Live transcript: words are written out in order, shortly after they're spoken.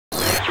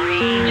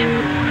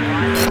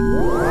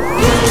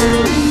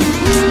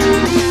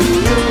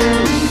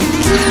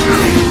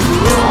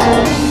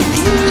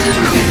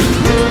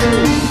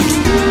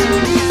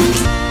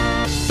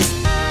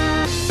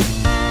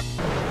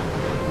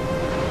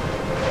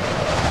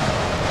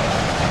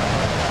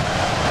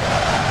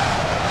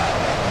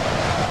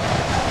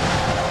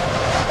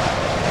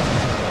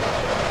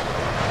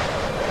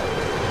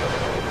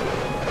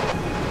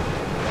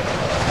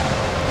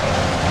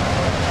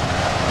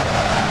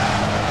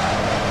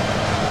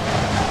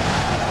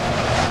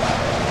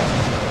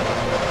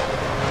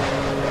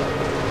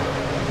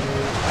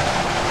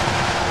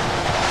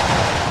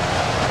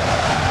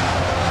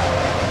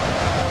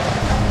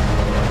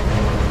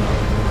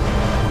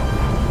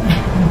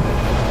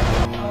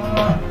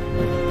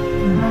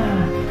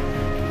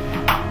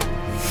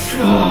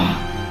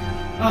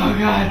Oh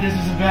god, this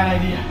is a bad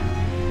idea.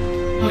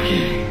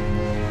 Okay,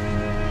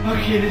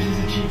 this is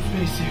a cheap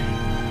spacesuit.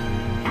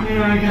 You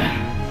know, I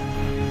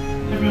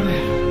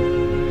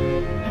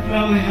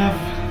probably have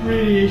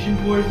radiation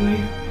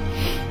poisoning.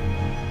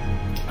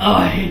 Oh,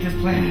 I hate this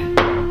planet.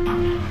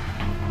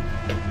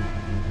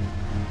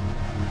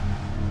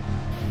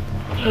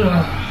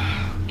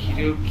 Okie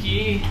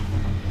dokie.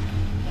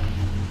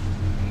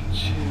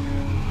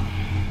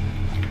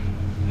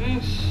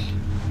 This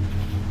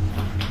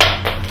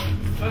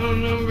phone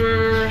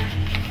number.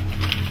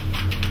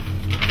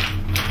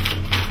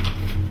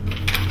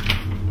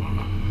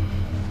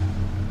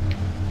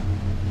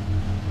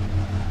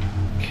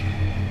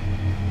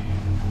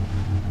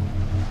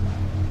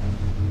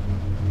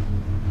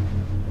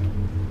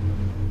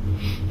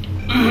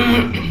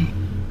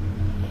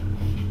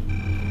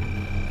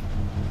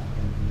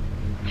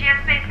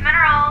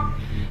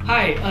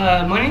 Hi,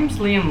 my name's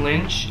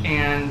Lynch,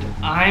 and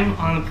I'm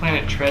on the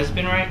planet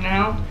Tresbin right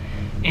now,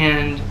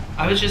 and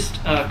I was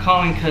just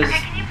calling because... Okay,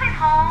 can you please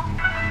hold?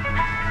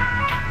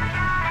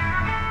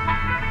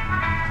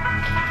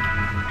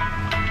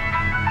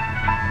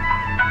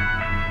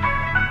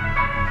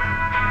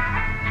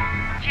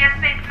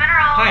 Geospace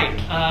Mineral.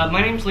 Hi,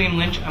 my name's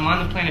Lynch. I'm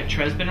on the planet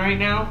Tresbin right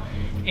now,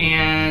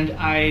 and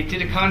I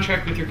did a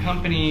contract with your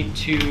company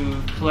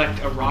to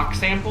collect a rock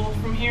sample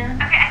from here.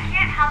 Okay, I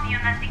can't help you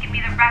unless you give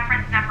me the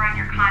reference number on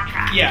your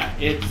contract. Yeah,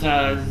 it's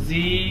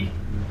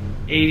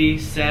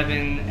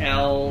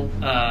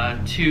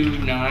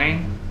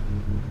Z87L29.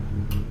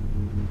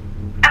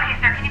 Okay,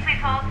 sir, can you please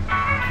hold?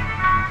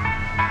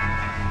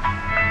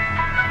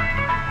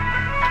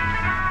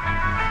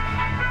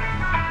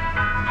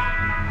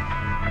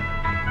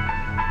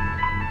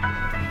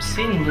 I'm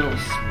seeing little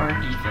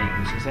sparky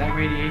things. Is that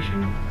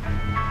radiation?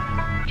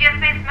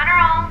 Geospace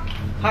Mineral.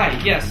 Hi,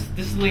 yes,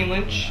 this is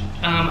Lynch.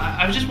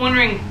 I was just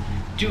wondering,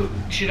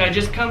 should I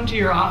just come to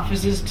your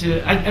offices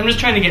to... I'm just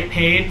trying to get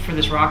paid for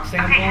this rock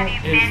sample. Okay, have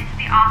you been to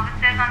the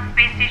offices on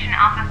Space Station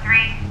Alpha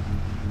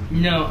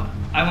 3? No,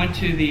 I went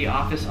to the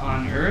office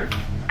on Earth.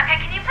 Okay,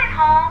 can you please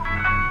hold?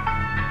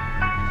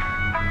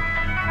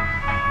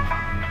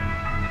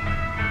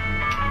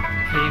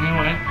 Okay, you know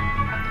what?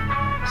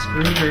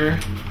 Screw her.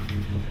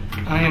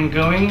 I am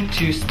going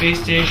to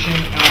Space Station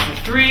Alpha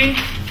 3.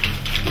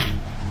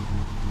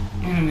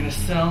 And I'm gonna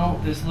sell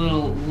this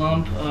little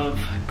lump of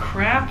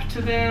crap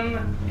to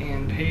them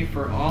and pay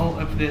for all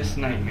of this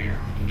nightmare.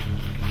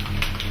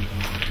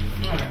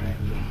 Alright.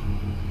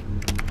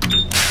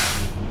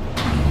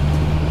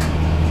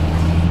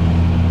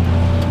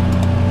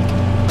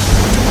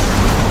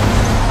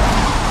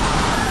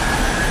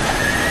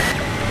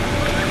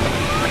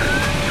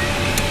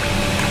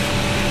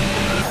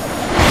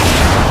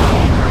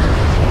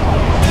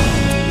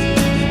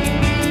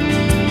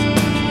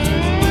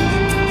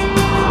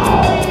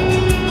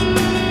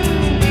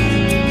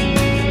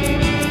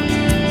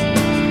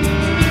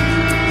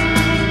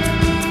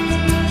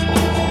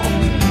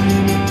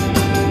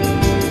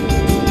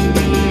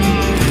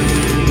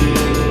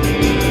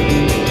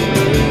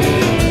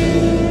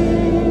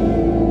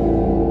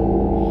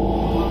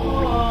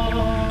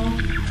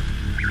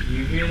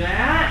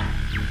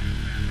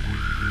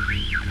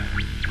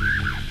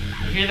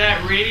 Hear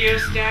that radio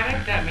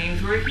static? That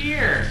means we're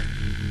here.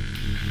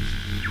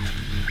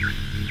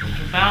 It's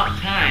about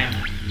time.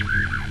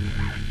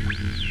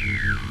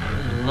 A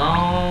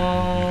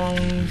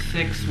long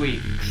 6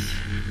 weeks.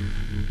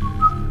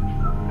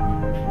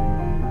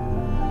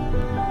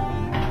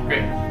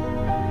 Great.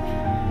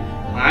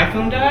 My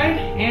iPhone died,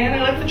 and I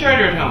left the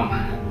charger at home.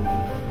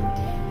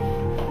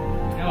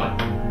 You know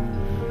what?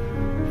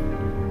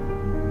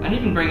 I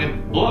didn't even bring a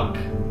book.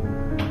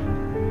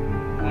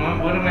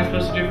 What am I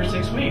supposed to do for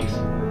 6 weeks?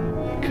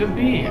 Could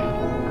be.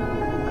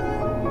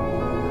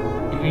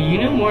 You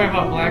know more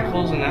about black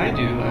holes than I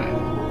do.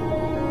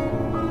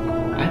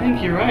 I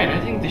think you're right. I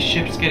think the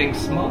ship's getting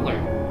smaller.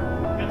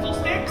 Pretzel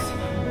sticks?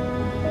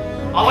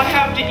 All I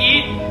have to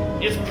eat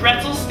is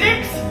pretzel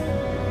sticks?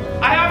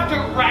 I have to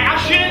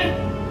ration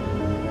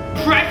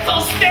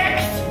pretzel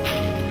sticks?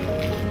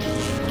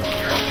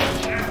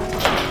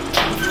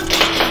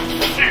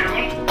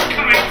 Sound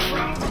coming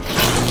from...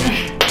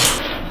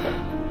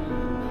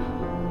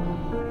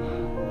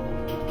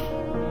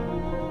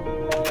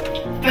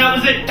 That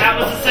was it. That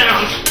was the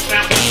sound.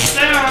 That was the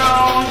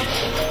sound.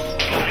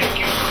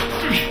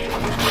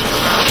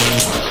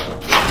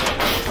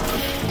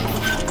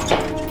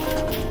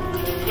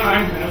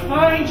 I'm gonna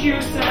find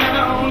you,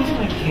 sound.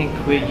 I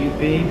can't quit you,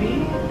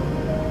 baby.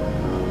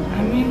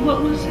 I mean,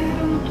 what was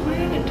that on the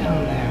planet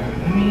down there?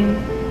 I mean,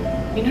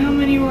 you know how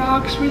many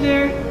rocks were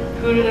there?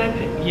 Who did I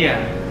pick? Yeah,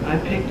 I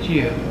picked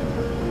you.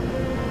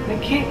 I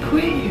can't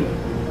quit you.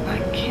 I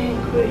can't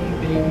quit you,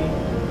 baby.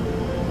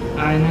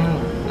 I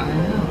know.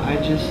 I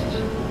just...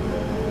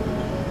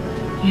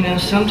 You know,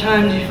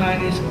 sometimes you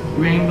find these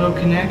rainbow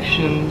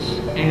connections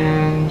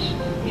and,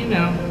 you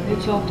know,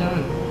 it's all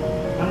done.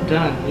 I'm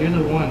done. You're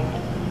the one.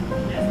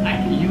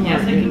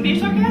 Yes, I can be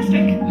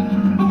sarcastic.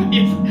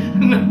 Yes.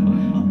 No.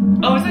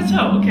 Oh, is that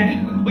so? Okay.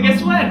 Well,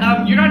 guess what?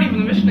 You're not even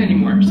the mission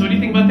anymore. So what do you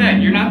think about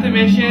that? You're not the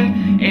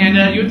mission, and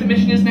you know what the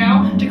mission is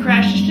now? To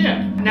crash the ship.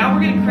 Now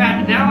we're gonna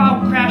crash. Now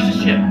I'll crash the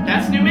ship.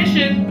 That's the new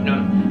mission.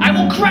 No, I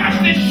will crash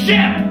this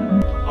ship.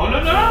 Oh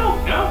no!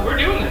 We're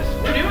doing this.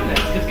 We're doing this.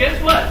 Cause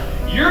guess what?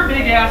 Your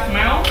big ass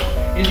mouth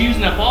is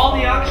using up all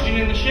the oxygen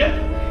in the ship,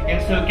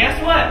 and so guess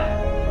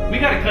what? We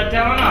gotta cut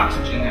down on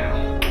oxygen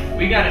now.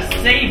 We gotta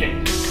save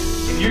it.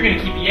 If you're gonna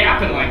keep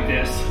yapping like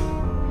this.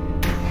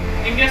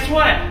 And guess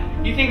what?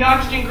 You think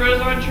oxygen grows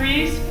on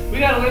trees? We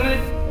gotta limit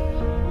it.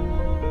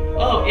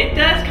 Oh, it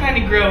does kind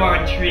of grow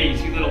on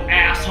trees, you little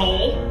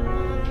asshole.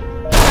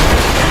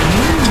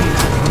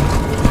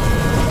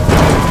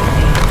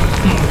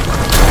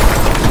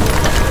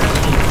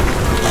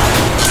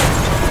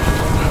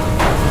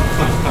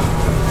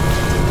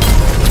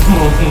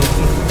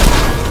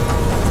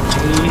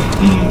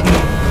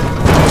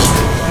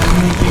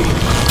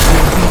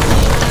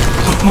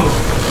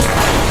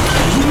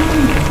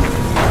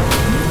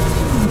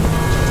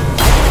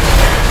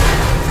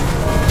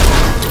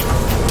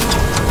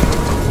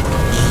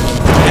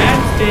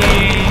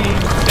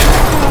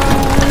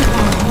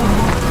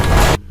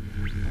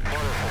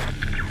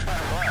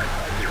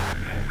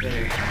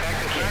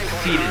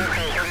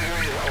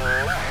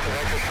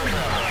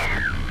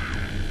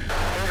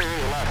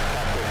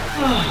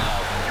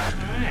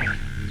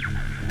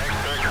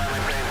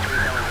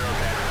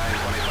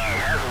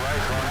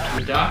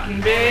 Docking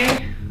bay.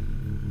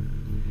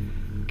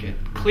 Get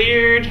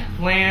cleared,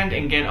 land,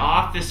 and get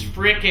off this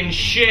frickin'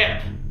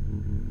 ship.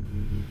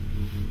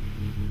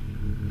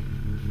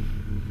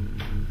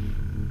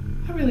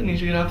 I really need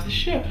to get off the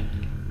ship.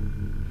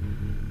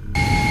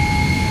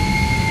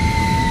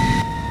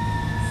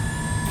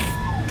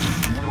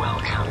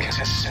 Welcome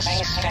to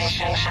Space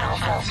Station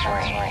Alpha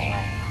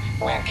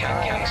 3. We're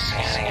currently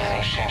scanning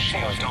our ship.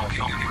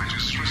 Docking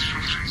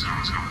registrations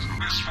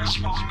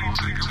responsibly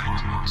take a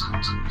moment.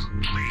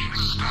 Please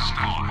stand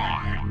by.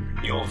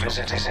 Your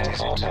visit is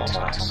important to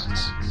us.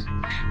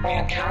 We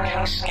are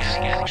currently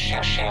scanning our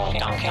ship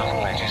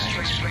docking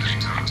registrations.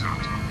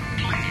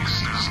 Please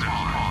stand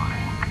by.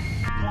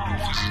 While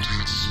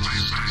visiting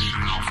Space Station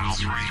Alpha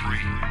 3,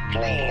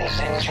 please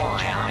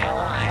enjoy our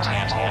ride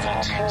at over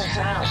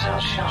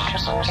 2,000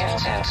 shops and gift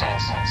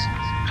centers.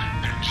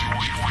 Enjoy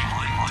flying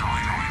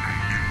dining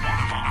in one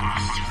of our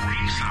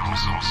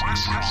 3,000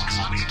 restaurants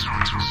on the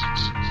internet.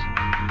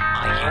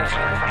 Are you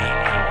from any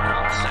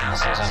world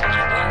thousands of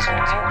millions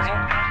away?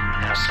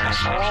 Have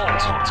special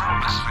needs or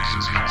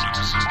atmospheres in order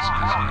to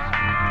survive?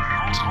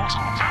 Not all.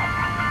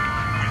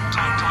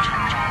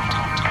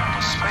 We'll take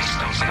a space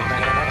station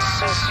that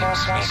suits your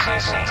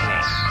species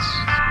needs.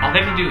 All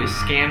they have to do is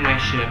scan my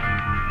ship,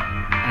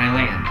 and I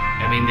land.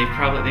 I mean, they've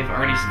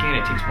already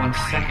scanned it. It takes 1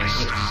 second.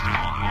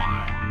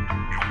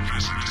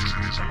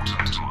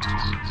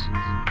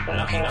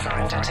 Looking for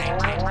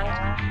entertainment?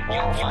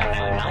 You'll find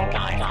a night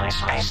guide on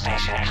Space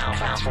Station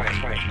Alpha 3.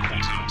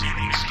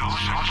 Entertaining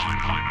starship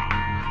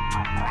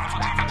from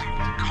gravity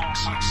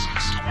concerts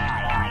to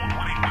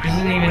award-winning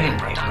Isn't even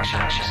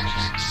productions.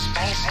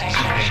 Space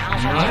Station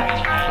Alpha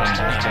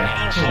 3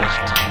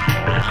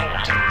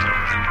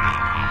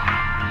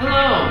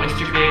 Hello,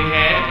 Mr. Big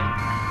Head.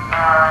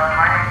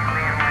 My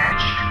name's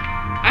Lynch.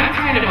 I'm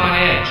kind of on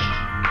edge,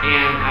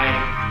 and I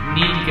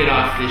need to get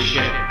off this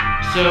ship.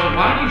 So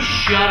why don't you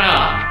shut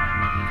up,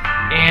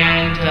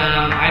 and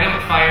I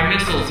don't fire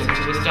missiles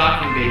into this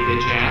docking bay,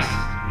 bitch ass.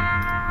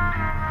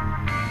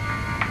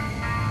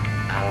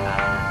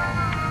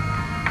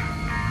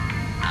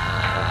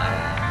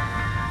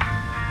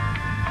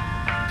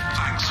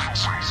 Thanks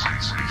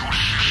for waiting. Your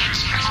ship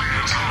is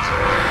clear to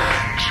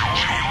enjoy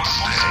your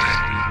stay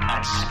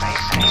at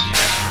Space Station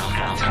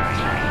Alpha 3.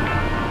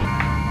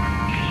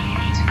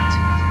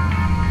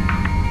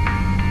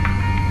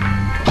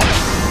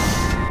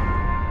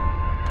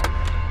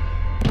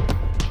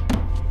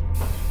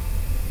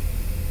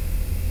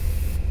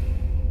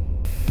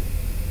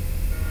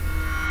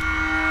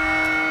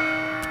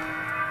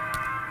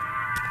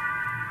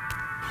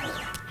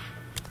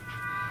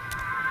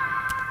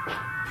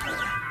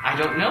 I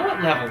don't know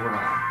what level we're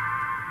on.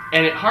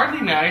 And it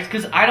hardly matters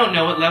because I don't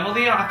know what level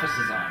the office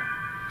is on.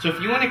 So if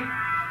you want to...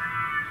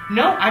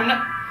 No, I'm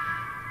not...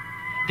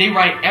 They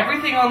write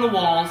everything on the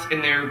walls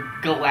in their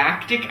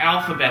galactic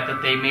alphabet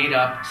that they made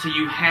up, so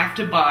you have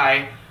to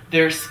buy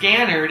their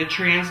scanner to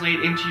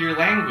translate into your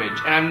language.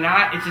 And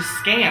it's a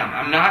scam.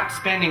 I'm not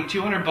spending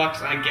 $200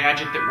 on a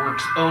gadget that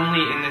works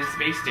only in this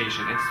space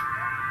station.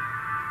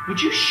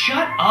 Would you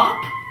shut up?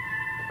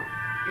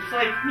 It's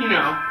like, you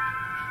know,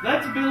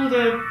 let's build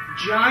a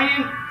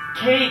giant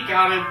cake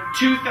out of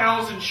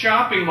 2,000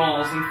 shopping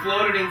malls and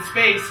float it in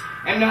space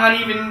and not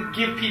even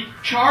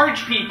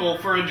charge people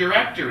for a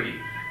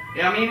directory.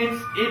 I mean,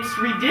 it's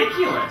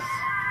ridiculous.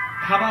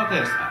 How about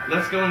this?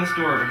 Let's go in the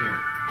store over here.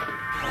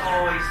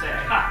 Always say.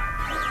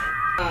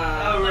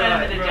 Oh,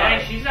 right, end of the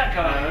day, she's not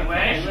going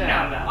anywhere. She's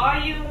not mad. Are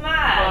you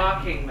mad?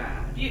 Fucking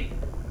mad.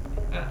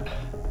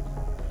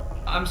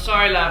 I'm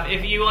sorry, love.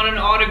 If you want an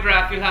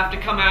autograph, you'll have to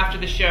come after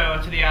the show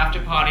to the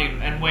after party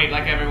and wait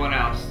like everyone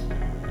else.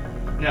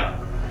 No,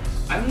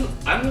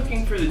 I'm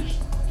looking for the.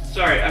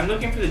 Sorry, I'm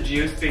looking for the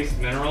Geospace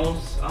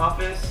Minerals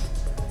office.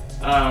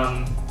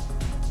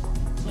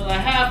 Well, I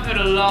have heard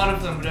a lot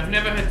of them, but I've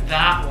never heard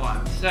that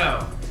one.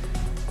 So,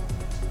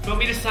 if you want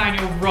me to sign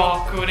your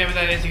rock or whatever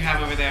that is you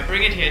have over there,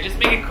 bring it here. Just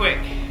make it quick.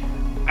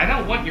 I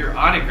don't want your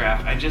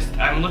autograph.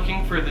 I'm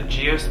looking for the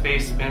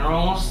Geospace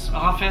Minerals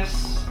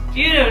office.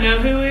 You don't know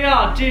who we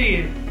are, do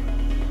you?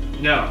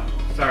 No,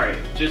 sorry.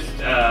 Just,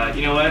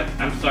 you know what?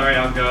 I'm sorry,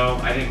 I'll go.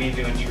 I didn't mean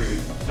to intrude.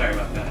 Sorry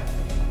about that.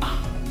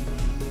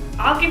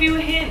 I'll give you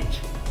a hint.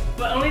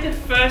 We're only the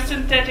first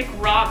synthetic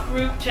rock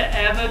group to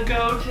ever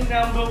go to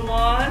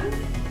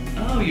 #1.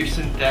 Oh, you're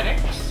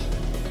synthetics?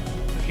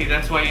 Okay,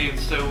 that's why you're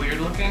so weird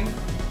looking?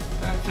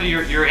 So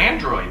you're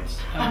androids.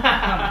 Come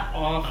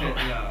off it,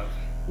 love.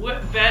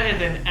 We're better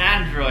than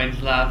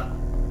androids, love.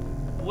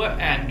 We're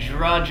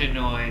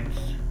androgynoids.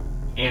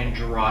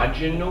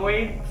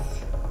 Androgynoids?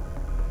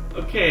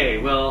 Okay,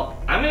 well,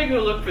 I'm gonna go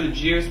look for the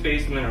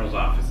Geospace Minerals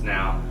office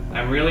now.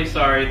 I'm really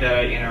sorry that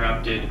I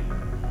interrupted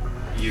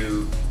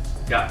you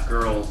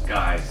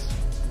guys.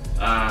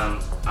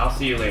 I'll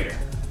see you later.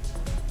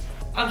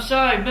 I'm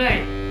sorry,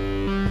 mate.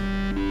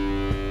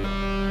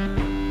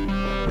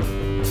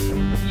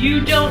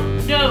 You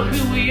don't know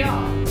who we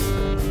are.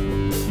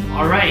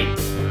 Alright,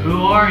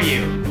 who are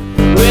you?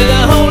 We're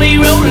the holy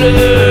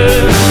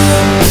rollers.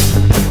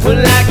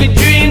 We're like a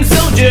dream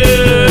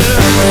soldier.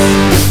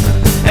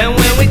 And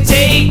when we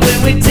take,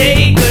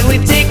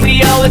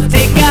 we always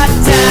take our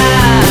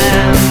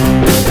time.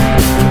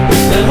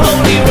 The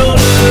holy rollers.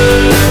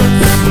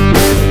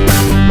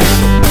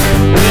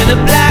 We're the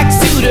black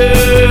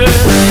suiters.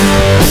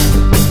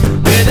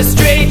 We're the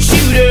straight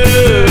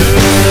shooters.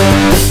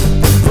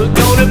 We're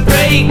gonna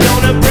break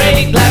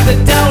like the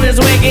dawn is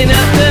waking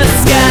up the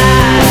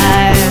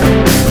sky.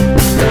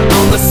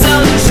 On the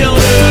sun's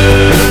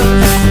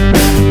shoulders.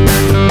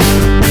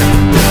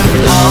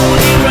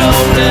 Holy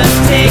rollers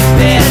take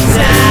their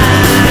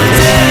time.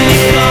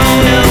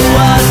 Telephone and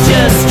watch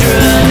us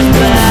strut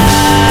by.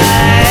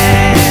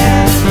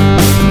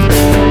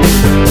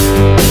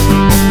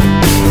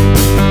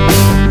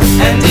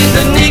 And in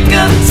the nick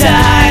of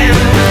time,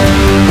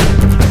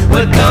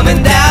 we're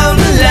coming down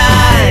the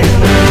line.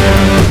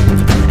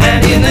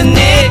 And in the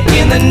nick,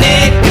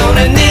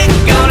 gonna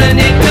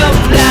nick them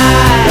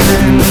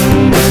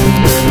blind.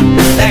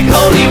 Like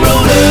holy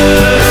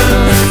rollers.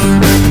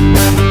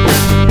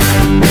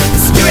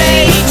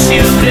 Straight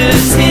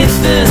shooters hit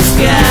the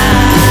sky.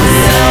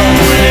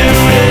 Somewhere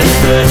with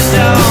first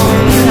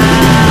on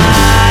high.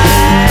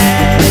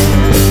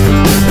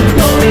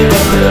 Holy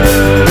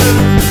rollers.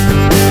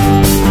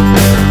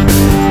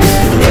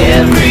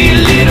 Every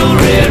little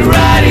Red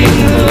Riding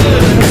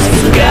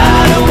Hood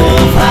got a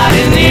wolf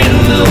hiding in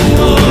the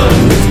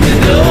woods. And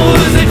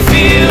those that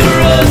fear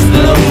us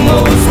the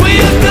most, we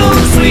are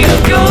ghosts, we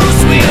are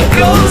ghosts, we are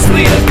ghosts,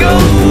 we are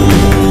ghosts.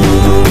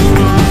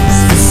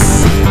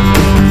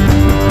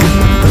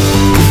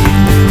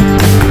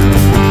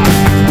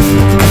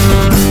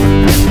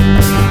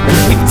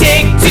 We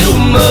take too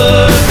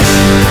much,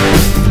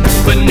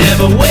 but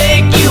never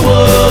wake you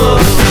up.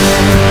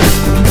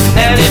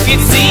 And if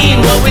you'd seen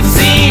what we've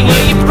seen,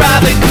 well, you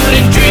probably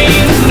couldn't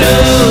dream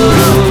of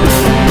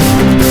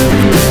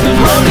the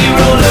holy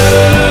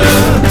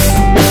rollers.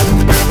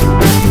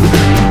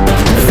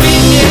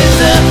 Fingers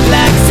up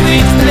like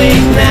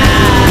switchblade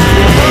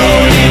knives.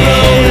 Holy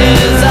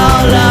rollers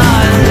all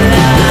online.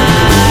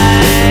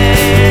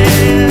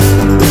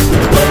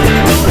 Holy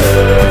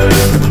rollers.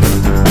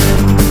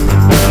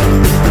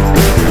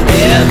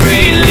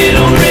 Every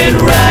little Red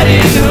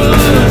Riding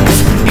Hood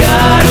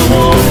got a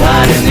wolf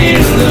hiding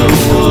in the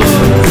woods.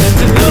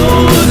 To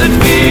those that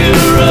fear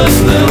us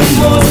the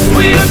most,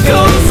 we are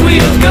ghosts, we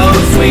are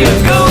ghosts, we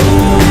are ghosts.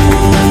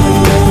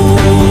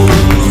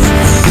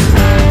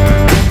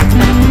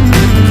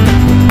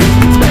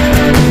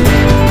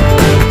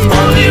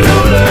 Holy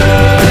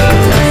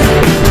rollers,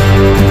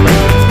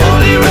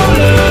 holy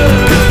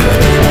rollers,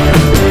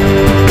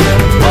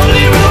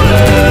 holy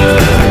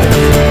rollers.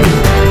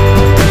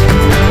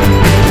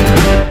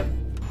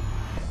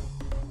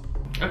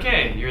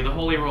 Okay, you're the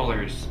Holy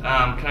Rollers.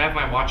 Can I have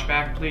my watch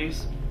back,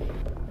 please?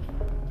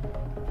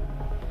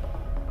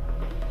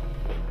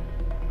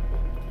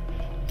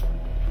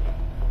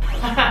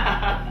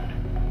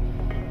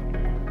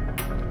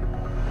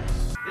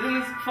 Isn't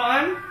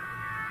fun.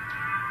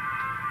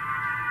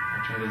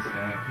 I'll try this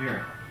guy up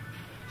here.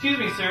 Excuse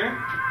me, sir.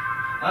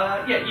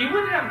 Yeah, you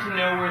wouldn't happen to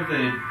know where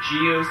the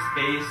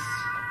Geospace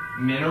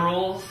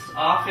Minerals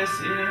office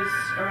is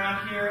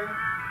around here?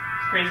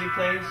 This crazy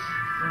place?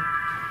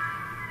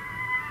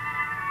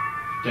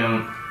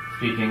 Don't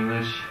speak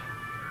English.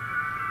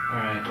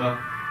 Alright, well,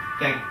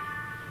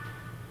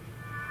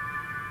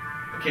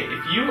 Okay,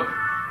 if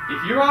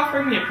you're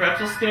offering me a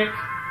pretzel stick,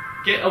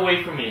 get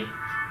away from me.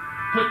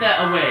 Put that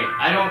away.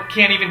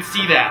 Can't even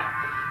see that.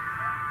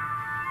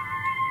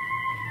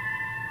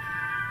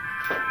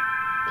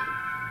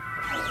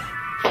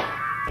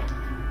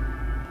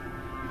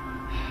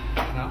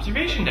 An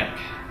observation deck.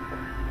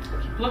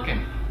 Keep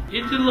looking.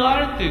 It's a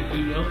lot of things,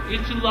 you know.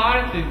 It's a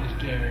lot of things,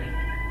 Darren.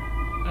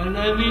 And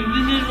I mean,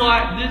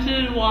 this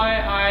is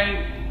why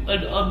I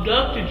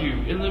abducted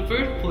you in the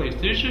first place.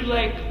 This is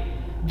like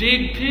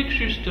big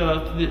picture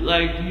stuff that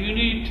like you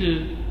need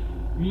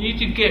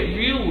to get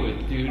real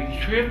with,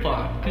 dude. Trip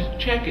on. Cause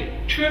check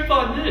it. Trip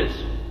on this.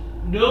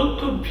 No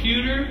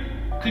computer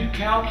could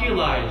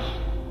calculate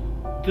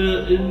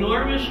the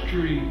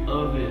enormity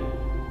of it.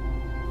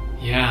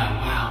 Yeah,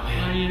 wow,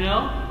 man. You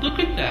know? Look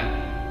at that.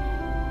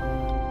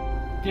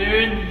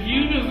 Darren, the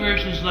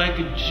universe is like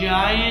a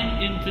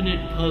giant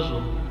infinite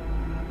puzzle.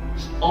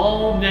 It's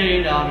all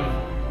made out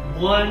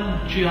of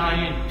one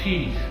giant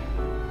piece.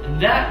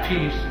 And that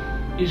piece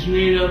is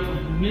made up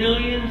of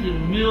millions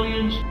and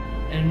millions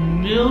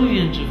and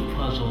millions of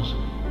puzzles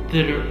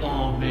that are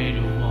all made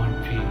of one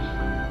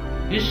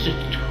piece. It's a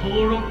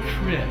total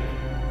trip.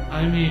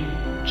 I mean,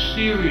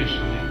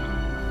 seriously.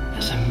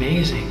 That's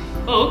amazing.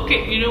 Oh,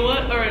 okay, you know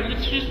what? Alright,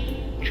 let's just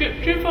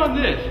trip on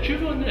this.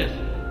 Trip on this.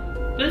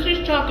 Let's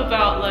just talk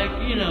about, like,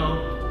 you know,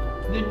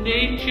 the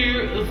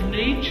nature of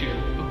nature,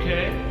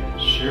 okay?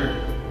 Sure.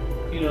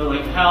 You know,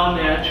 like how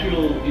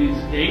natural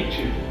is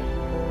nature,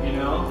 you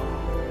know?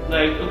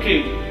 Like,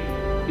 okay,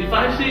 if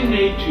I say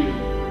nature,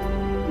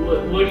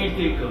 what do you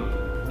think of?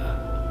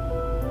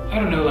 I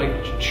don't know,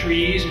 like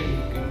trees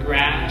and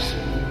grass.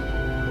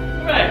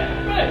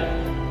 Right.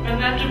 And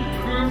that's a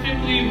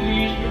perfectly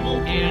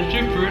reasonable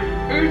answer for an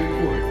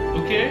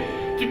Earthport, okay?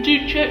 But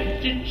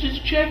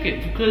just check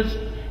it, because,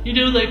 you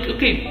know, like,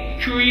 okay,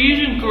 trees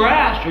and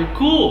grass are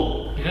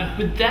cool. Yeah.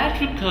 But that's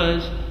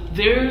because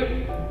they're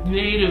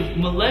made of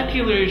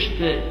moleculars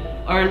that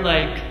are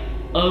like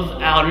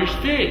of outer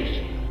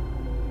space.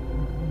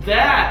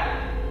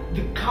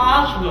 The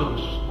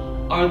cosmos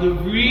are the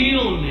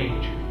real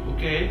nature,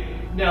 okay?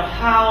 Now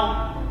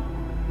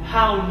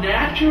how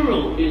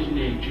natural is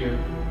nature?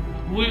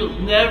 We'll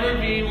never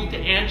be able to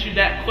answer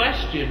that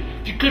question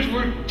because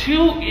we're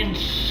too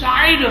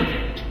inside of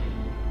it.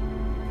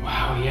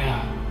 Wow,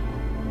 yeah.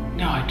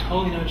 No, I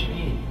totally know what you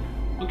mean.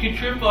 Okay,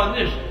 trip on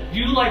this.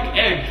 You like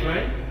eggs,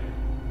 right?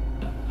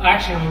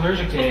 Actually, I'm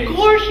allergic to eggs. Of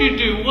course you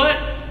do. What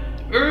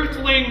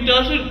Earthling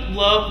doesn't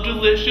love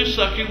delicious,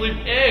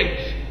 succulent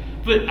eggs?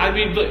 But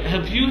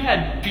have you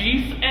had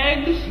beef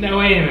eggs? No,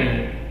 wait a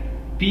minute.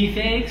 Beef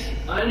eggs?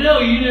 I know,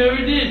 you never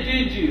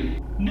did you?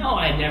 No,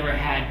 I never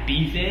had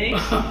beef eggs.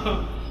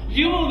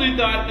 You only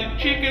thought that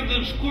chickens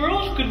and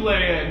squirrels could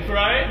lay eggs,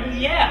 right?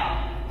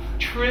 Yeah.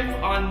 Trip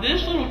on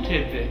this little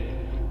tidbit.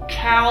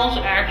 Cows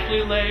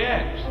actually lay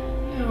eggs.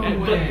 No way.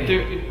 But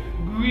they're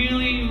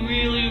really,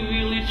 really,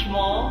 really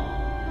small,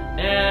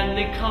 and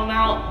they come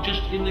out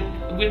just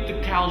with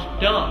the cow's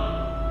dung.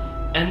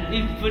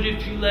 But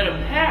if you let them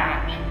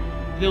hatch,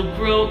 they'll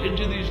grow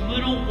into these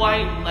little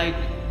white, like,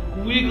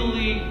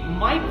 wiggly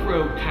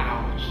micro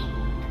cows.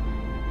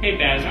 Hey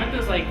Baz, aren't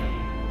those like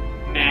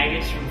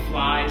maggots from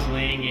flies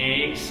laying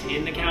eggs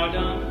in the cow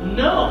dung?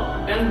 No,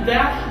 and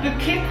that's the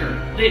kicker.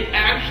 They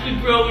actually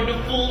grow into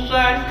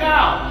full-size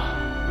cows.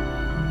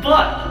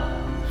 But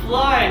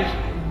flies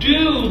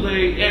do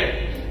lay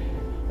eggs.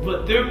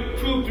 But their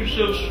poop is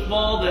so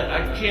small that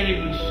I can't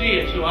even see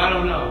it, so I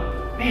don't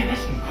know. Man,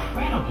 that's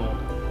incredible.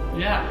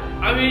 Yeah,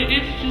 I mean,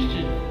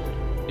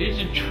 it's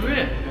a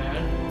trip,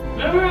 man.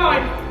 Remember how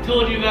I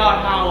told you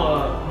about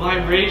how my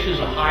race is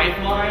a hive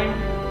mind?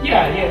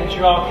 Yeah, that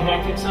you're all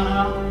connected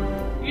somehow?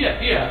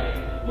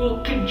 Yeah.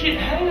 Well,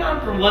 hang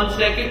on for 1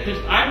 second,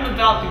 because I'm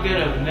about to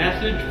get a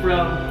message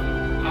from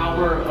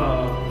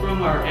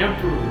our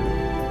emperor.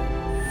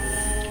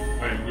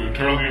 I am the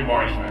Turlian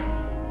wise man.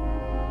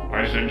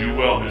 I send you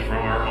wellness from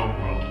our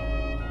homeworld.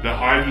 The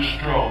hive is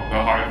strong,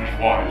 the hive is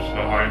wise,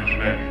 the hive is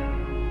many.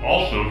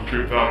 Also,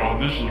 trip out on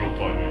this little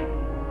planet.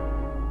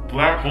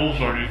 Black holes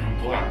aren't even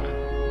black.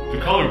 The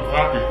color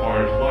black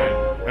requires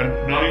light. And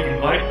not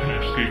even light can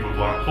escape a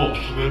black hole,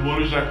 so then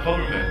what is that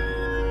color then?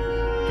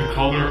 The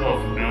color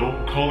of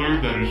no color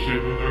that is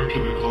similar to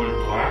the color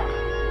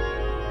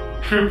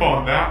black? Trip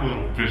on that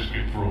little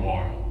biscuit for a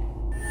while.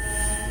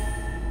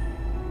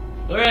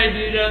 Alright,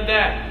 dude, on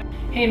that.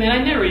 Hey man,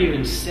 I never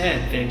even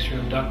said thanks for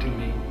abducting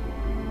me.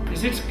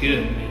 Cause it's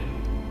good,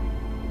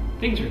 man.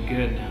 Things are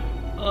good now.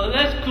 Oh,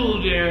 that's cool,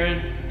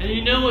 Darren. And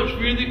you know what's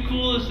really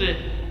cool is that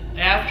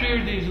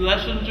after these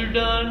lessons are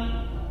done,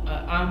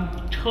 I'm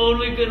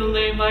totally gonna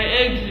lay my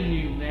eggs in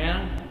you,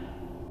 man.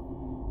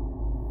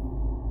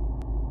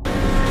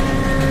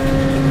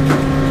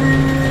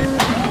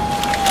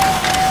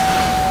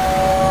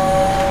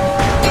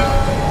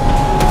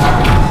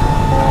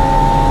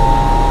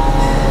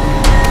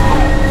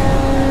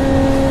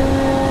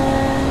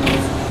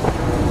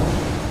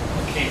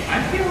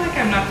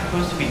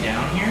 supposed to be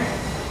down here?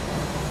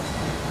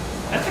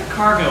 That's a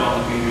cargo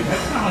elevator.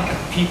 That's not like a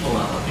people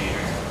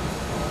elevator.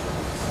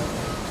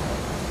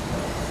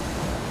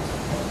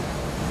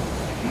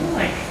 I feel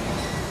like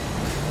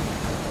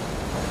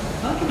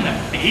I'm in a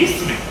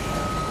basement.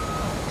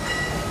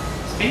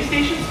 Space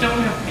stations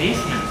don't have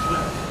basements.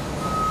 What?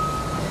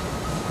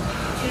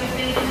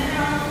 Geospace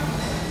minerals.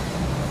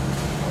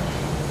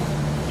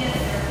 Yes,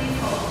 sir. Please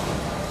hold.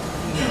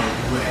 No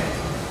way.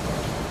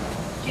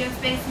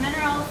 Geospace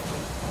minerals.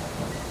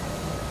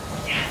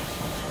 Yes.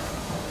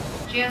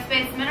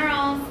 Geospace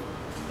minerals.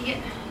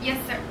 Yes,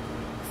 sir.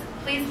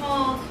 Please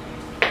hold.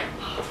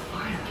 Oh,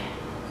 finally.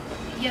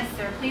 Yes,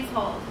 sir. Please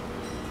hold.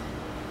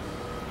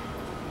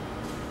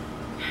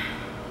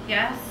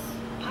 Yes.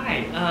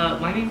 Hi,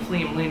 my name's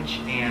Lynch,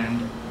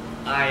 and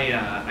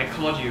I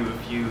called you a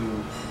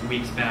few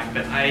weeks back,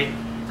 but I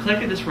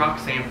collected this rock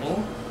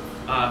sample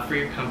for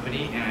your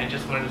company, and I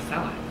just wanted to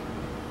sell it.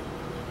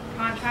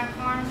 Contract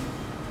form.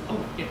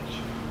 Oh, yeah,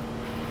 sure.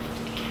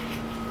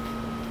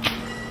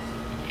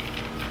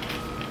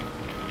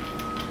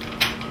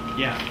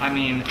 Yeah, I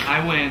mean,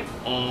 I went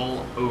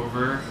all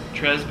over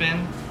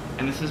Tresbin,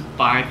 and this is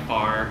by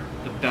far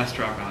the best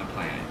rock on the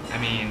planet. I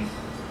mean,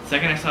 the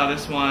second I saw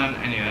this one,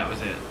 I knew that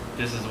was it.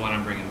 This is the one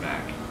I'm bringing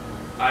back.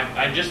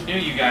 I just knew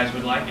you guys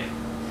would like it,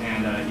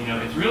 and you know,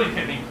 it's really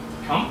kept me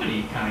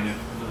company kind of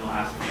for the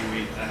last few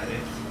weeks.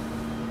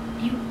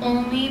 You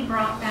only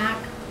brought back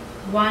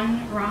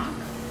one rock?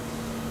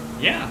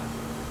 Yeah.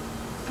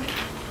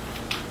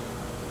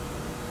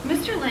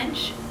 Mr.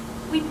 Lynch,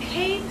 we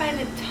pay by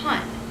the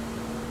ton.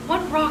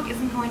 One rock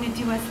isn't going to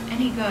do us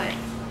any good.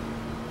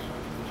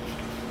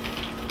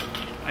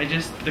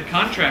 The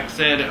contract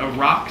said a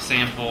rock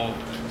sample,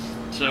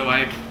 so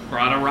I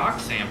brought a rock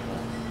sample.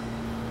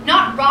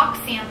 Not rock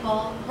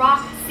sample,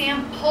 rock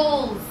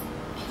samples,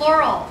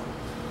 plural.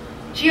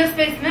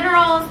 Geospace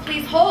minerals,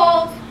 please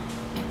hold.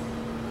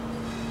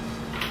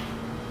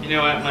 You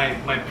know what,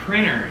 my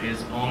printer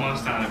is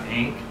almost out of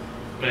ink,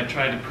 but I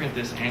tried to print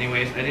this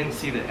anyways. I didn't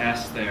see the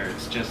S there,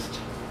 it's just,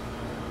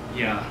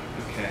 yeah,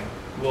 okay.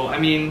 Well, I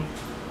mean,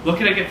 what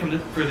could I get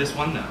for this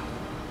one though?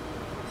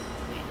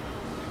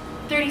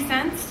 30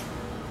 cents?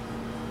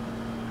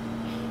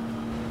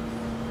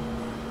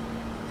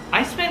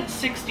 I spent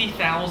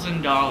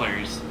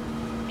 $60,000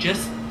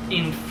 just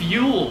in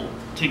fuel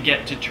to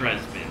get to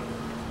Tresbin.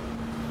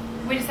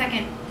 Wait a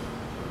second.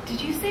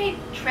 Did you say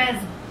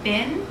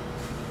Tresbin?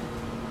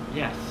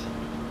 Yes.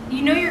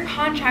 You know your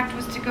contract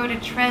was to go to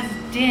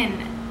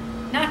Tresdin,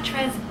 not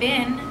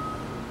Tresbin.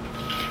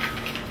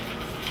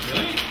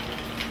 Really?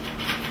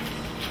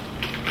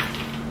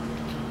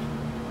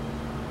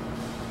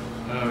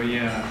 Oh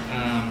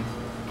yeah,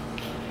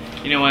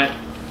 you know what?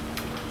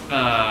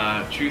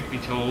 Truth be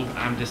told,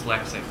 I'm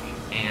dyslexic,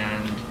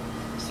 and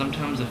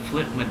sometimes I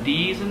flip my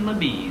D's and my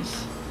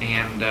B's,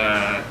 and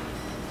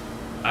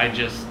I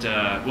just,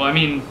 well, I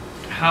mean,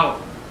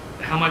 how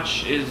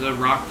much is a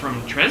rock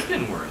from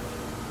Tresbin worth?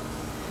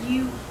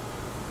 You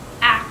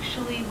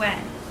actually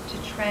went to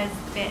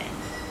Tresbin.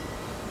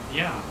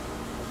 Yeah.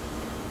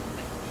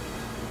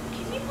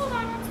 Can you hold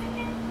on 1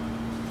 second?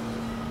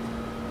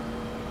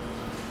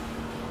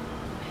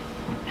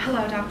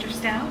 Hello, Dr.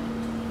 Stout.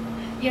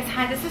 Yes,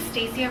 hi, this is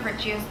Stacy over at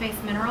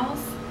Geospace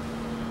Minerals.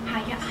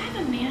 Hi, yeah, I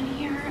have a man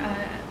here,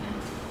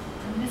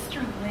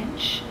 Mr.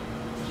 Lynch.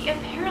 He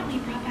apparently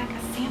brought back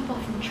a sample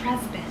from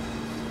Tresbin.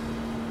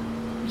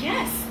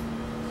 Yes.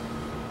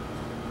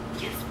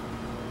 Yes.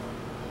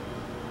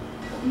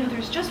 No,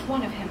 there's just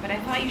one of him, but I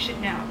thought you should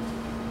know.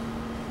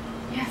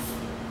 Yes.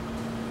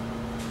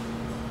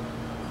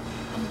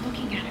 I'm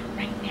looking at it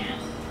right now.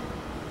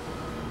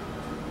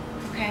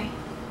 Okay.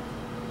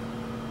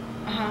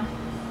 Uh-huh.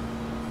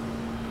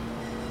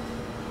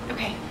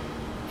 Okay.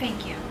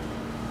 Thank you.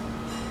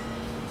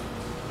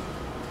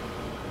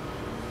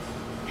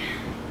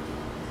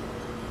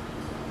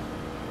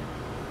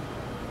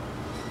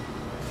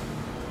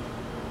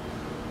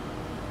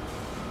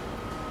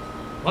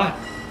 What?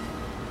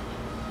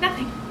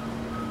 Nothing.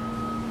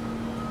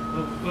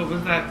 What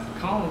was that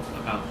call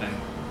about then?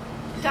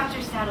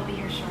 Dr. Stout will be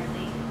here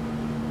shortly.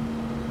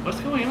 What's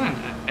going on?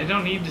 I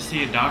don't need to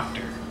see a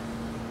doctor.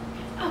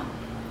 Oh,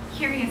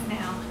 here he is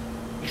now.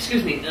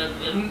 Excuse me,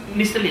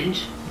 Mr.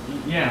 Lynch.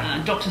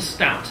 Yeah. Dr.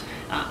 Stout.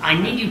 I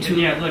need you to...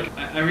 Yeah, look,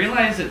 I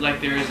realize that like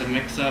there is a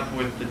mix-up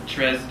with the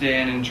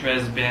Tresdin and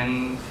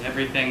Tresbin,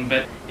 everything,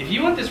 but if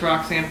you want this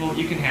rock sample,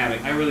 you can have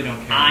it. I really don't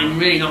care. I'm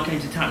really not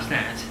going to touch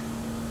that.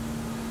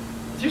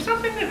 Is there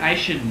something that I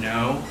should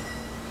know?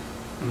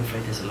 I'm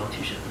afraid there's a lot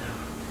you should know.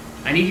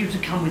 I need you to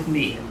come with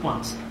me at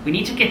once. We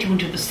need to get you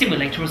into the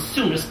simulator as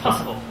soon as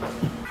possible.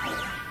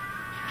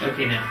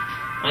 Okay, now,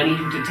 I need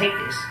you to take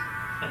this,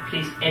 and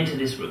please enter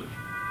this room.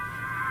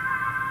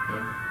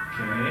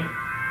 Okay.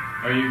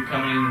 Are you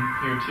coming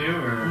here too,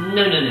 or?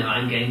 No,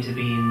 I'm going to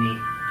be in the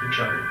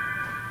control room.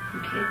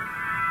 Okay?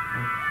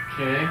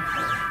 Okay.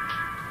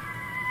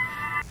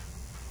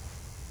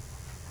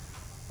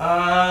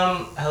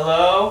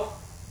 Hello?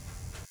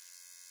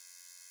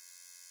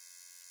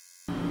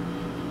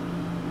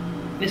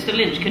 Mr.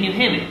 Lynch, can you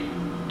hear me?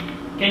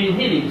 Can you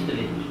hear me, Mr.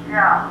 Lynch?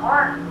 Yeah,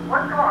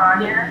 what's going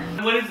on here?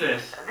 What is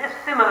this? This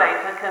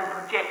simulator can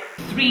project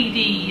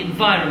 3D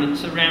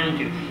environments around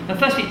you. Now,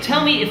 firstly,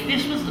 tell me if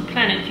this was the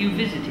planet you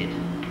visited.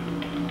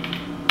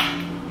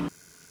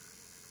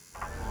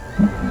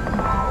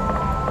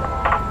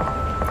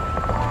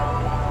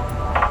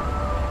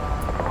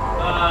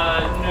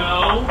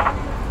 No.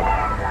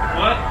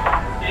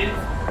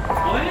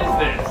 What is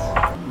this?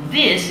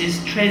 This is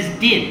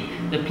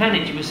Tresdin, the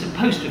planet you were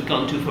supposed to have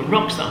gone to for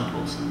rock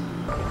samples.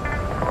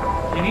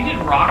 You needed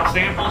rock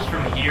samples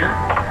from here?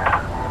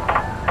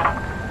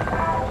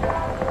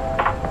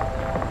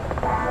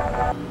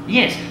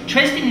 Yes,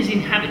 Tresdin is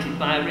inhabited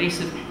by a race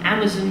of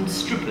Amazon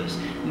strippers,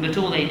 but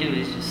all they do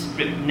is just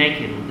strip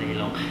naked all day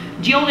long.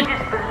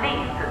 Geologists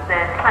believe that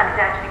their planet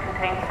actually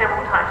contains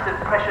several types of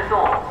precious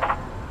ores.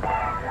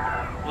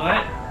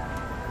 What?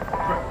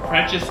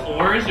 Precious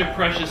ores or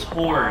precious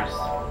whores?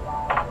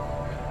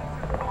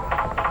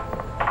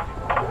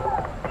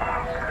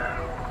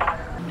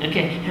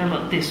 Okay, how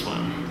about this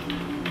one?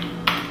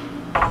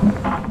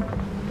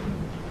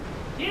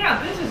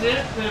 Yeah, this is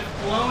it. The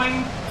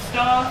glowing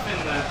stuff and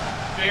the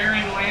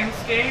barren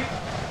landscape.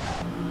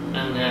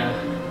 And,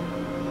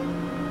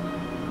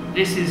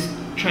 this is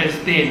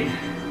Tresdin.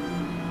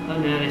 Oh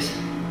no, this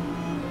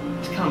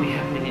can't be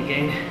happening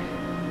again.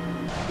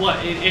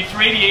 What? It's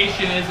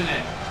radiation, isn't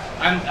it?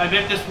 I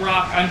bet this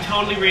rock. I'm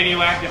totally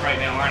radioactive right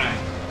now, aren't I?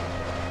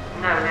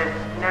 No, there's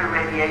no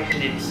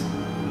radiation.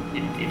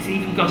 It's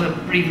even got a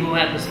breathable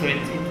atmosphere.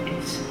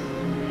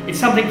 It's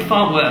something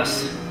far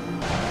worse.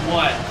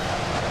 What?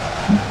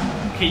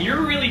 Okay,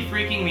 you're really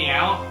freaking me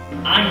out.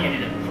 I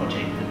headed a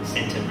project that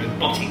sent a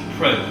robotic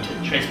probe to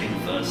Tresdin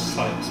for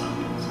soil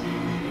samples.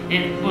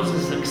 It was a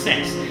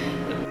success.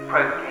 The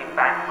probe came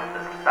back with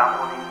the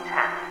sample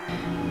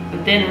intact.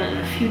 But then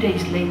a few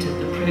days later,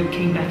 the probe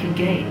came back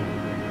again.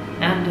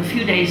 And a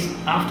few days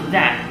after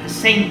that, the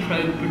same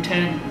probe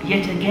returned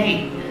yet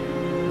again.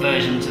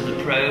 Versions of the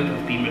probe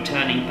have been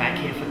returning back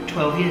here for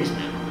 12 years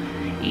now.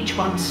 Each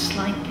one's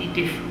slightly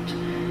different.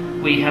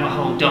 We have a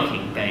whole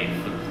docking bay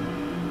for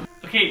them.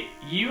 Okay,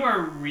 you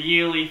are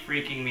really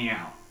freaking me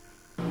out.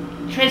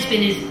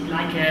 Tresdin is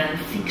like a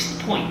fixed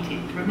point.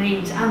 It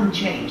remains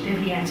unchanged,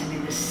 every atom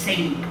in the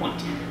same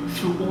point,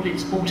 through all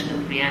its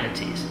alternate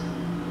realities.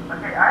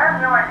 Okay, I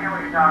have no idea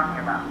what you're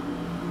talking about.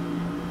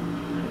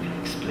 How can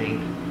I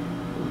explain?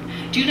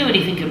 Do you know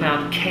anything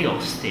about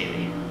chaos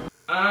theory?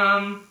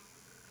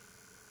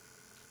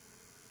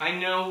 I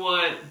know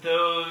what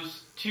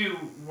those two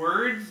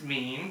words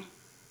mean.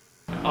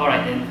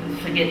 Alright then,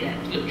 forget that.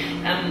 Look,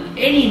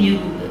 any new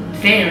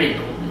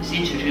variable that's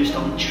introduced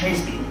on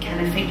Tresdin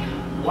can affect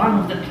one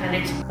of the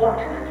planet's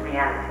alternate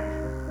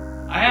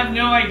realities. I have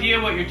no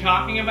idea what you're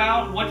talking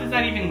about. What does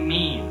that even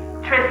mean?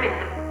 Tresdin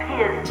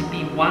appears to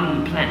be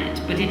one planet,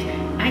 but it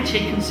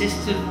actually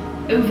consists of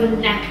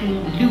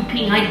overlapping,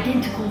 looping,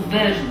 identical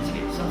versions of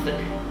itself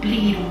that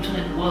bleed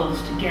alternate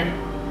worlds together.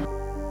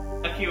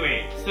 Okay,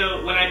 wait.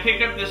 So when I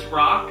picked up this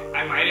rock,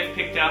 I might have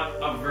picked up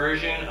a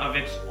version of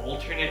its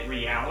alternate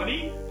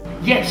reality?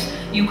 Yes,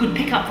 you could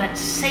pick up that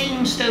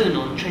same stone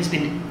on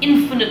Tresdin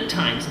infinite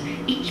times,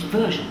 and each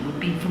version would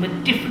be from a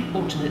different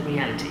alternate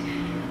reality.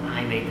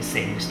 I made the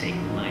same mistake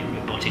with my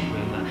robotic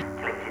rover.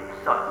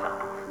 Collected soil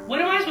samples. What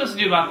am I supposed to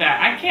do about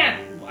that? I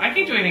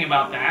can't do anything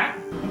about that.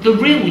 The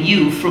real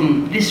you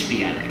from this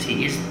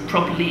reality is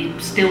probably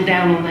still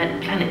down on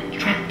that planet,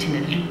 trapped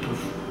in a loop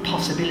of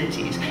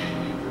possibilities.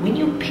 When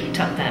you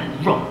picked up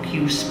that rock,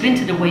 you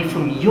splintered away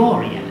from your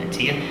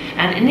reality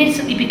and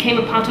instantly became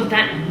a part of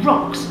that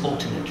rock's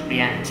alternate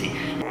reality.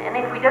 And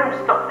if we don't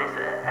stop this,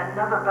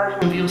 another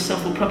version of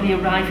yourself will probably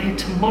arrive here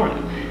tomorrow.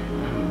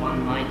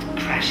 One might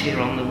crash here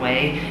on the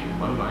way,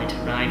 one might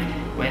arrive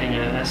wearing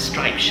a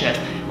striped shirt,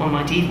 one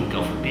might even,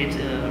 God forbid,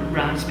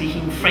 arrive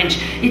speaking French.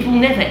 It will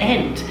never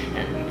end.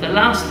 The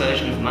last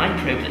version of my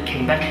probe that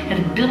came back had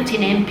a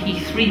built-in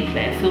MP3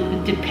 player filled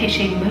with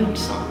Depeche Mode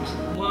songs.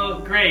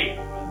 Well, great.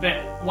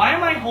 But why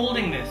am I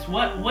holding this?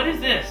 What is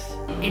this?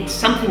 It's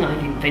something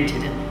I've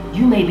invented, and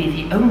you may be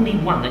the only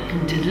one that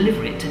can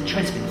deliver it to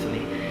Tresdin for me.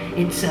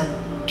 It's a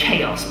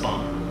chaos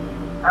bomb.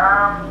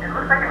 It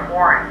looks like an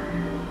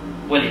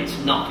orange. Well, it's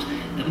not.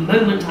 The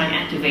moment I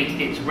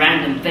activated its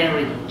random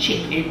variable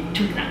chip, it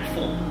took that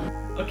form.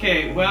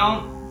 Okay,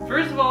 well,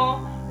 first of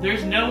all,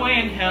 there's no way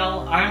in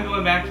hell I'm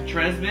going back to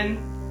Tresdin,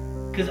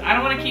 because I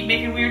don't want to keep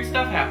making weird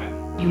stuff happen.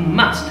 You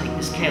must take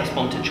this chaos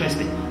bomb to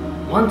Tresdin.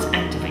 Once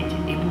activated,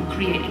 it will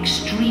create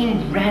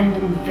extreme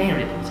random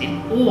variables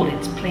in all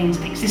its planes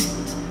of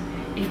existence.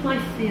 If my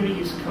theory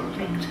is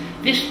correct,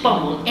 this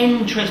bomb will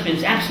end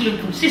Tresdin's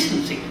absolute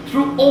consistency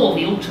through all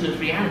the alternate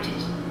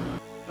realities.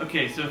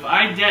 Okay, so if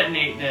I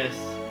detonate this,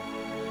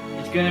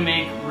 it's gonna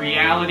make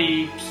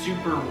reality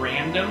super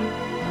random?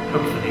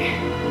 Hopefully.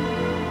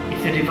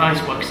 If the device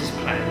works as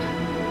planned.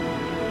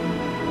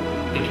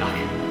 Good luck.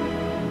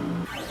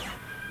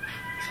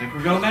 Looks like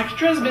we're going back to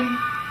Tresdin.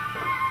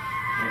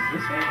 Is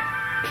this way?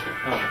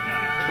 Oh, no,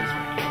 it's this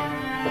way.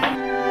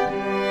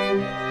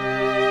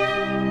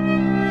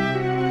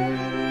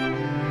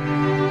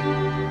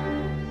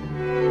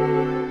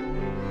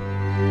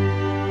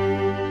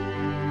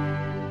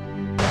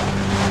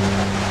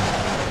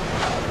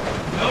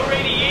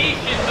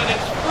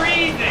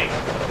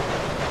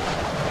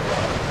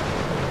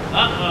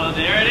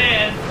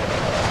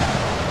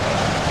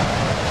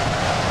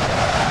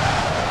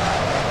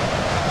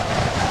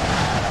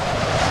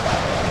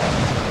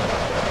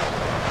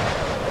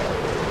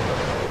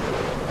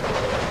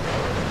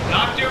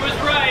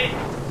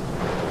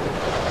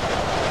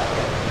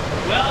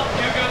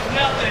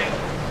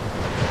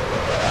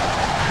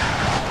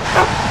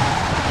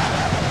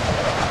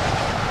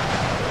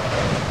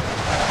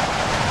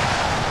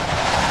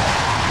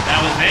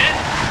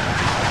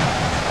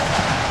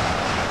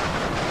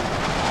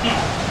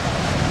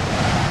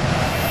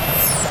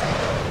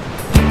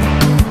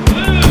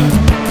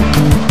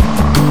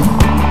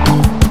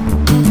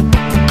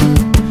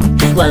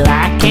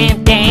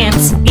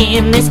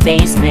 in this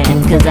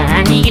basement, 'cause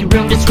I need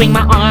room to swing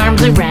my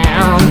arms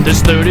around.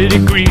 There's 30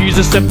 degrees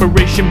of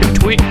separation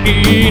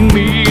between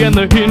me and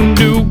the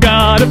Hindu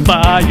god of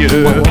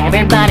fire. Well,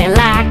 everybody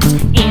likes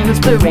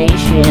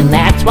inspiration,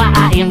 that's why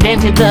I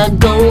invented the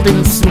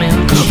golden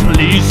smooch.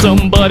 Please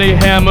somebody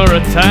hammer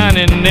a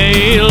tiny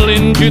nail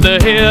into the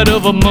head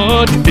of a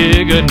much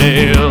bigger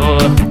nail.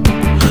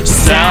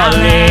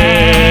 Salad.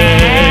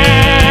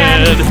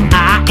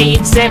 I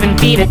ate 7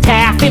 feet of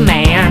taffy,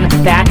 man.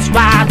 That's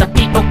why the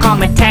people call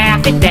me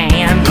Taffy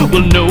Dan.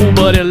 Well,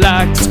 nobody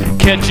likes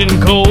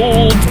catching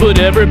colds, but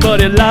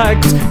everybody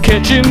likes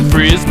catching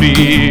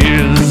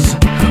frisbees.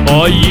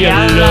 Or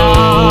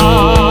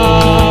yellow.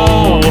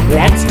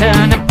 Let's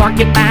turn a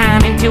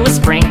porcupine into a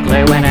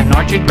sprinkler. When an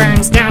orchard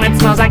burns down, it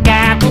smells like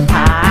apple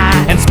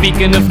pie. And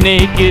speaking of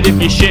naked, if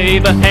you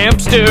shave a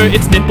hamster,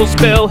 its nipples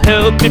spell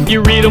help if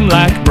you read them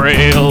like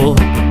Braille.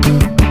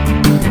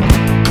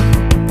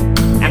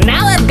 And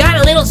now I've got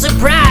a little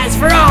surprise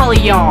for all of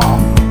y'all.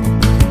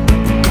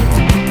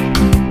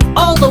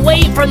 All the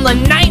way from the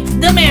 9th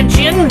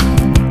dimension,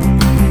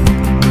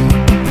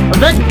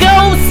 the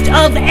ghost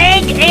of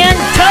egg and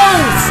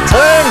toast!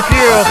 Thank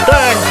you,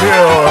 thank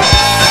you.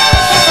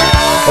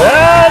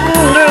 And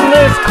in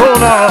this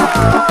corner,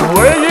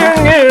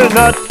 weighing in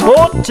at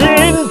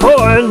 14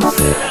 points,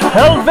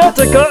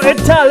 Helvetica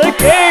Italic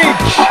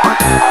H.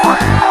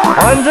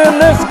 And in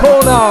this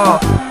corner,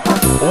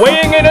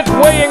 weighing in at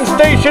weighing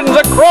stations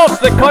across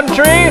the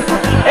country,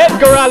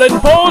 Edgar Allan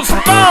Poe's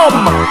thumb.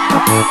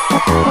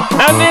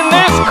 And in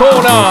this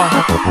corner,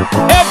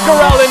 Edgar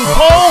Allan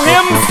Poe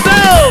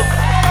himself.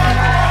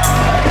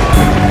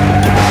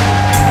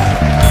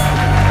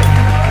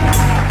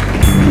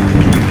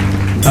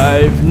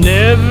 I've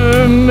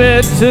never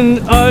met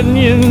an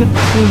onion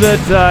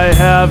that I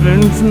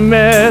haven't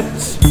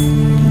met.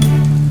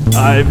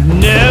 I've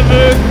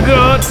never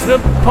got a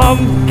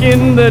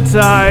pumpkin that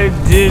I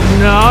did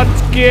not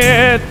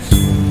get.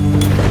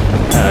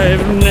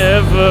 I've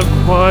never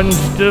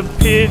punched a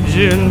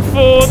pigeon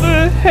for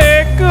the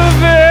heck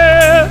of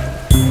it.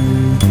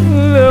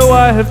 Though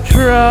I have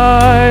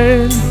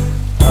tried,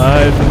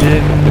 I've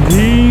been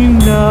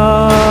denied.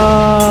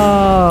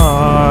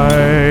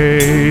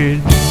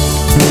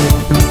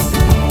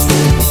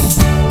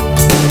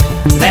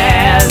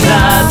 There's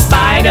a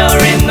spider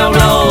in the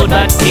road,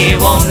 but he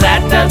won't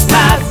let us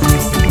pass.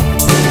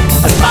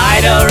 A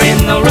spider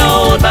in the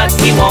road, but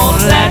he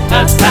won't let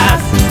us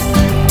pass.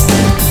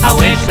 I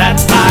wish that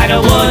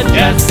spider would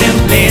just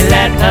simply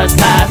let us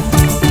pass.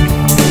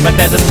 But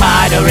there's a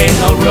spider in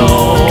the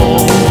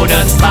road,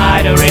 a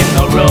spider in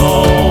the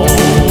road.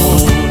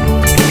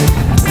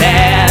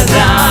 There's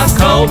a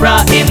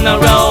cobra in the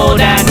road,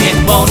 and it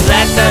won't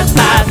let us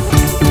pass.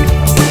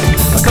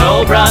 A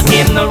cobra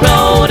in the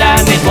road,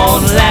 and it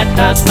won't let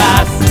us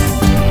pass.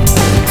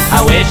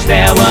 I wish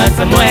there was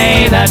some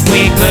way that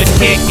we could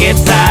kick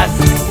its ass.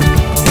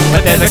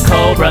 But there's a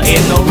cobra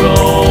in the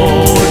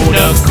road,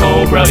 a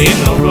cobra in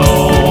the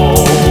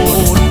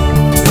road.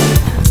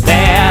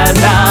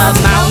 There's a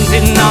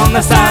mountain on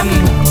the sun,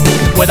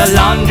 where the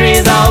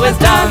laundry's always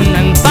done,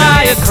 and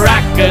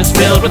firecrackers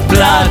filled with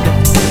blood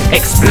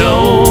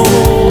explode.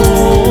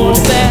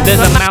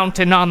 There's a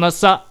mountain on the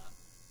sun.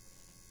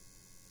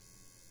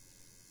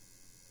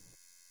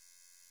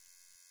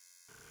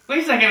 Wait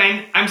a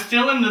second, I'm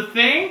still in the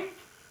thing?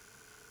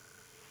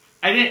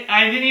 I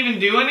didn't even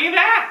do any of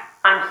that?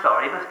 I'm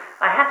sorry, but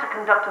I had to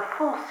conduct a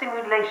full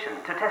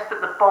simulation to test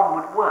that the bomb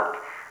would work.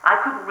 I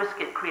couldn't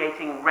risk it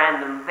creating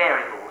random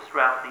variables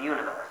throughout the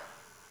universe.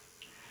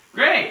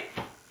 Great!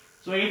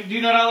 So I get to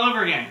do that all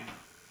over again.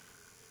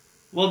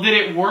 Well, did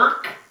it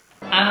work?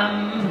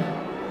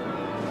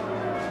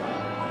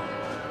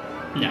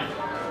 No.